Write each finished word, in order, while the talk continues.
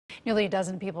Nearly a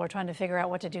dozen people are trying to figure out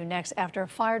what to do next after a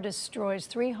fire destroys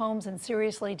 3 homes and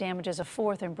seriously damages a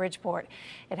 4th in Bridgeport.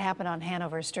 It happened on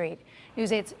Hanover Street.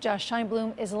 News 8's Josh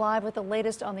Scheinblum is live with the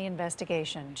latest on the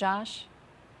investigation. Josh?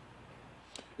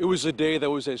 It was a day that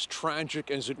was as tragic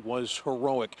as it was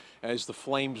heroic. As the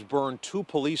flames burned, 2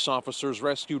 police officers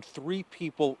rescued 3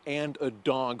 people and a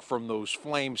dog from those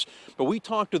flames. But we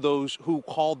talked to those who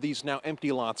called these now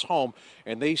empty lots home,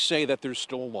 and they say that there's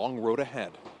still a long road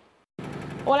ahead.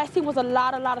 All I see was a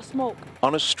lot of smoke.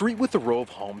 On a street with a row of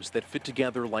homes that fit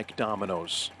together like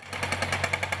dominoes,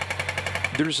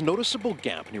 there's a noticeable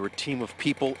gap near a team of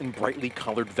people in brightly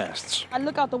colored vests. I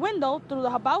look out the window through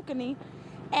the balcony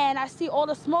and I see all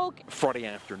the smoke. Friday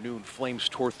afternoon, flames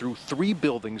tore through 3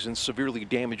 buildings and severely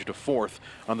damaged a 4th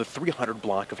on the 300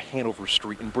 block of Hanover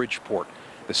Street in Bridgeport.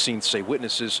 The scene, say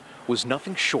witnesses, was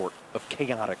nothing short of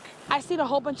chaotic. I seen a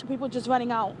whole bunch of people just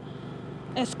running out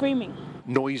and screaming.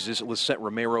 Noises Lisette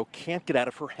Romero can't get out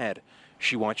of her head.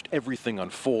 She watched everything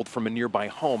unfold from a nearby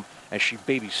home as she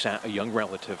babysat a young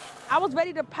relative. I was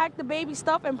ready to pack the baby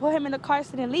stuff and put him in the car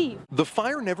seat and leave. The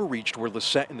fire never reached where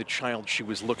Lisette and the child she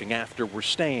was looking after were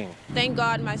staying. Thank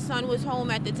God my son was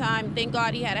home at the time. Thank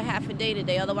God he had a half a day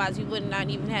today, otherwise he would not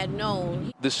even have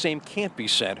known. The same can't be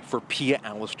said for Pia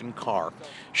Alliston Carr.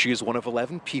 She is one of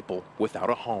 11 people without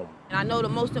a home. And I know the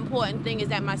most important thing is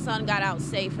that my son got out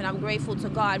safe, and I'm grateful to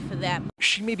God for that.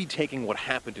 She may be taking what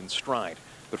happened in stride,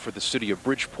 but for the city of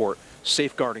Bridgeport,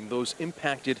 safeguarding those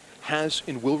impacted has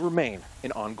and will remain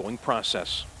an ongoing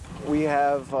process. We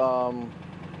have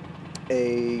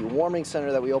a warming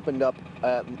center that we opened up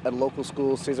at a local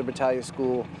school, Cesar Battaglia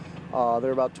School. There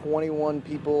are about 21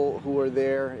 people who are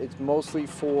there. It's mostly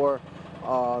for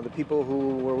the people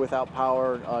who were without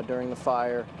power during the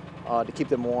fire to keep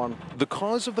them warm. The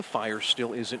cause of the fire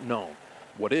still isn't known.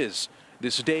 What is,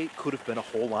 this day could have been a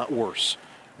whole lot worse.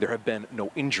 There have been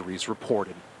no injuries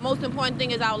reported. Most important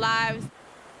thing is our lives.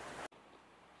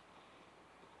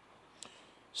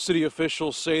 City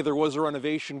officials say there was a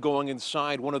renovation going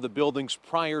inside one of the buildings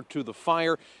prior to the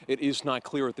fire. It is not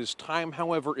clear at this time,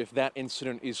 however, if that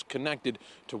incident is connected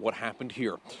to what happened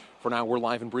here. For now, we're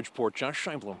live in Bridgeport. Josh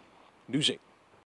Scheinblum, News 8.